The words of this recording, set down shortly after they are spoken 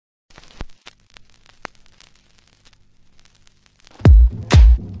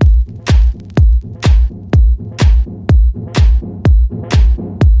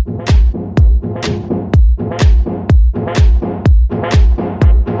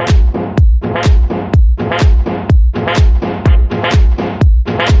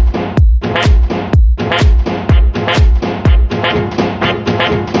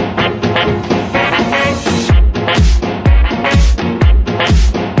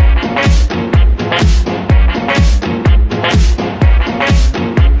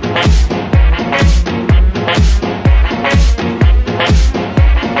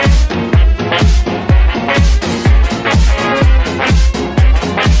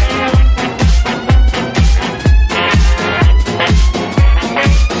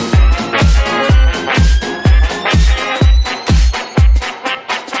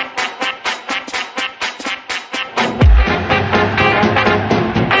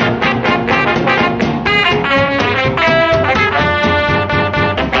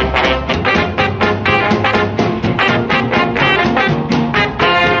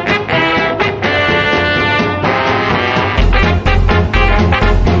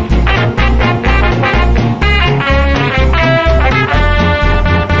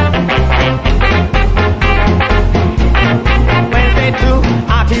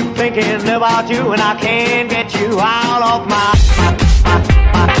about you, and I can't get you out of my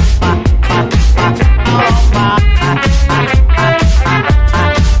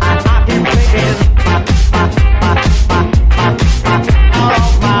I keep thinking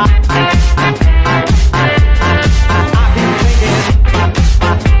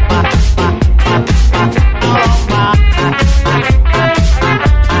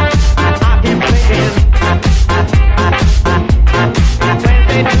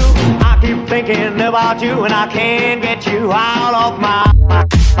thinking about you, and I can't get you out of my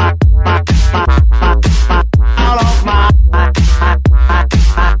out of my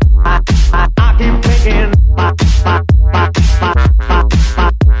I keep thinking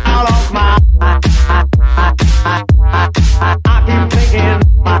out of my I keep thinking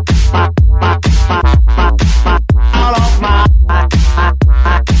out of my I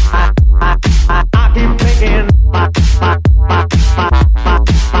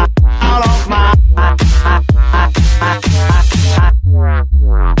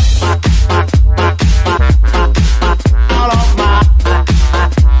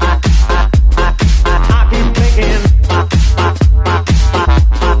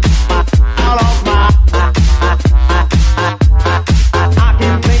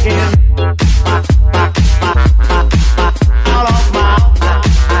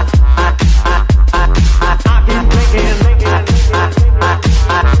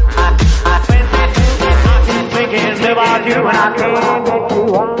keep thinking about you, and I can't get you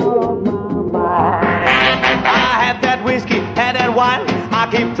out of my mind. I had that whiskey, had that wine, I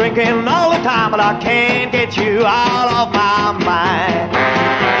keep drinking all the time, but I can't get you out of my mind.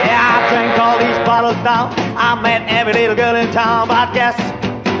 Yeah, I drank all these bottles down, I met every little girl in town, but guess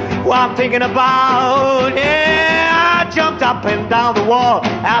what I'm thinking about? Yeah, I jumped up and down the wall,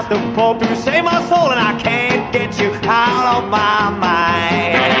 asked the Pope to save my soul, and I can't get you out of my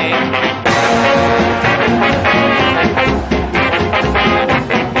mind.